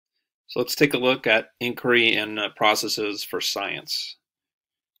So let's take a look at inquiry and processes for science.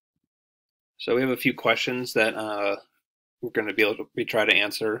 So we have a few questions that we're going to be able to try to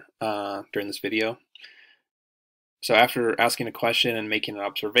answer during this video. So after asking a question and making an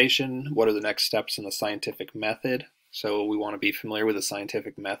observation, what are the next steps in the scientific method? So we want to be familiar with the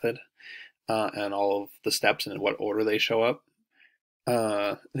scientific method and all of the steps and in what order they show up.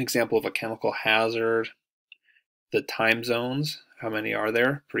 An example of a chemical hazard, the time zones, how many are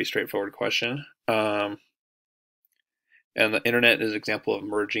there? Pretty straightforward question. And the internet is an example of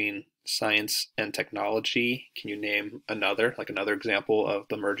merging science and technology. Can you name another example of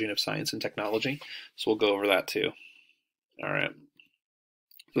the merging of science and technology? So we'll go over that too. All right.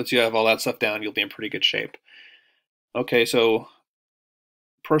 Once you have all that stuff down, you'll be in pretty good shape. Okay, so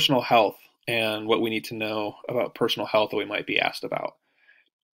personal health and what we need to know about personal health that we might be asked about.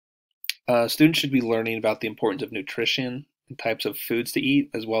 Students should be learning about the importance of nutrition and types of foods to eat,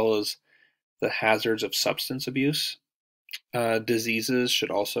 as well as the hazards of substance abuse. Diseases should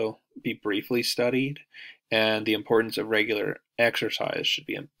also be briefly studied, and the importance of regular exercise should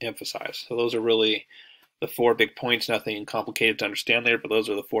be emphasized. So those are really the 4 big points. Nothing complicated to understand there, but those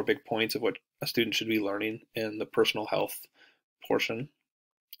are the 4 big points of what a student should be learning in the personal health portion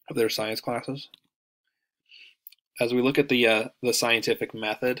of their science classes. As we look at the scientific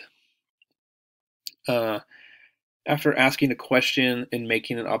method, after asking a question and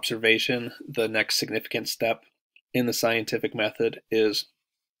making an observation, the next significant step in the scientific method is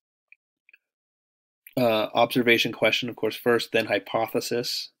observation question, of course, first, then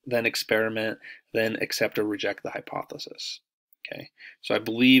hypothesis, then experiment, then accept or reject the hypothesis. Okay, so I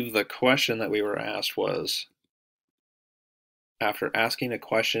believe the question that we were asked was, after asking a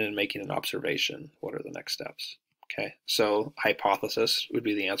question and making an observation, what are the next steps? Okay, so hypothesis would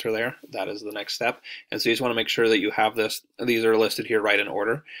be the answer there. That is the next step. And so you just want to make sure that you have this, these are listed here right in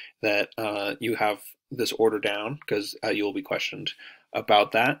order, that you have this order down, because you will be questioned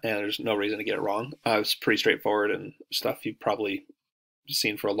about that, and there's no reason to get it wrong. It's pretty straightforward and stuff you've probably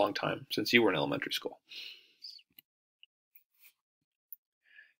seen for a long time since you were in elementary school.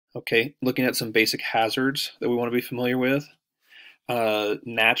 Okay, looking at some basic hazards that we want to be familiar with.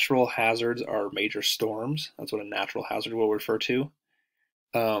 Natural hazards are major storms. That's what a natural hazard will refer to.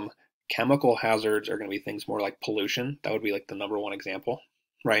 Chemical hazards are going to be things more like pollution. That would be like the #1 example,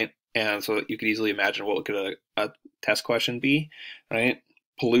 right? And so you could easily imagine what could a test question be, right?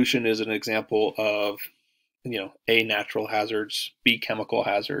 Pollution is an example of, A, natural hazards, B, chemical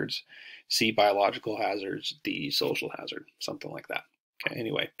hazards, C, biological hazards, D, social hazard, something like that. Okay,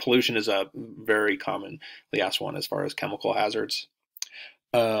 anyway, pollution is a very commonly asked one as far as chemical hazards.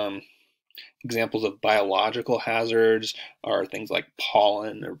 Examples of biological hazards are things like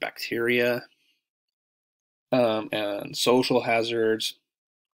pollen or bacteria. And social hazards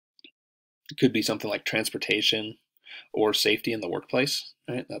could be something like transportation or safety in the workplace.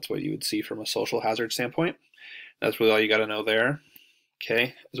 Right? That's what you would see from a social hazard standpoint. That's really all you got to know there.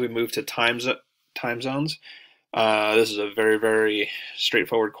 Okay, as we move to time zones, this is a very, very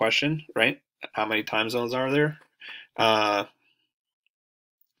straightforward question, right? How many time zones are there?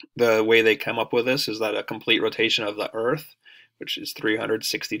 The way they come up with this is that a complete rotation of the Earth, which is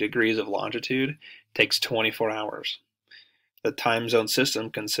 360 degrees of longitude, takes 24 hours. The time zone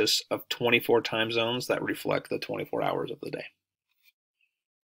system consists of 24 time zones that reflect the 24 hours of the day.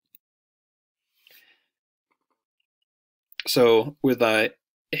 So with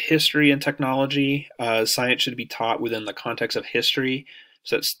history and technology, science should be taught within the context of history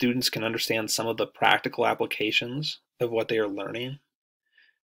so that students can understand some of the practical applications of what they are learning.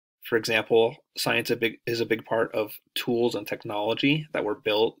 For example, science is a big part of tools and technology that were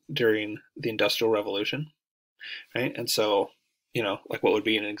built during the Industrial Revolution, right? And so, like what would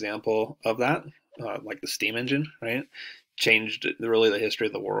be an example of that? Like the steam engine, right? Changed really the history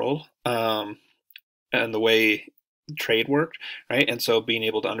of the world and the way trade worked, right? And so being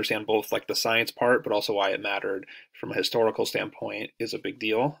able to understand both like the science part, but also why it mattered from a historical standpoint is a big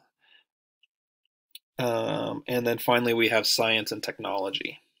deal. And then finally, we have science and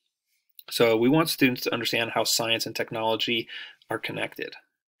technology. So we want students to understand how science and technology are connected.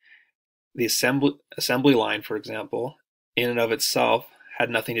 The assembly line, for example, in and of itself had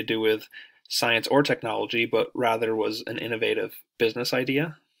nothing to do with science or technology, but rather was an innovative business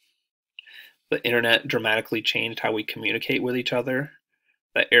idea. The internet dramatically changed how we communicate with each other.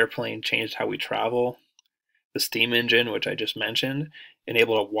 The airplane changed how we travel. The steam engine, which I just mentioned,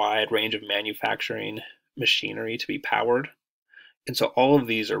 enabled a wide range of manufacturing machinery to be powered. And so all of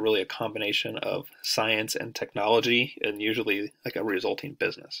these are really a combination of science and technology, and usually like a resulting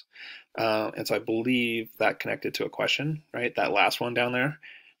business. And so I believe that connected to a question, right? That last one down there.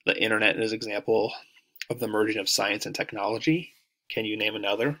 The internet is an example of the merging of science and technology. Can you name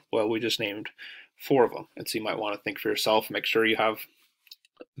another? Well, we just named 4 of them. And so you might want to think for yourself, make sure you have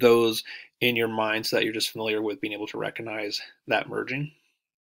those in your mind so that you're just familiar with being able to recognize that merging.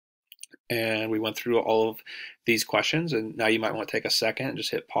 And we went through all of these questions, and now you might want to take a second and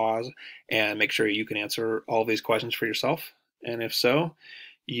just hit pause and make sure you can answer all of these questions for yourself. And if so,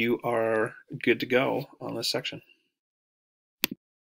 you are good to go on this section.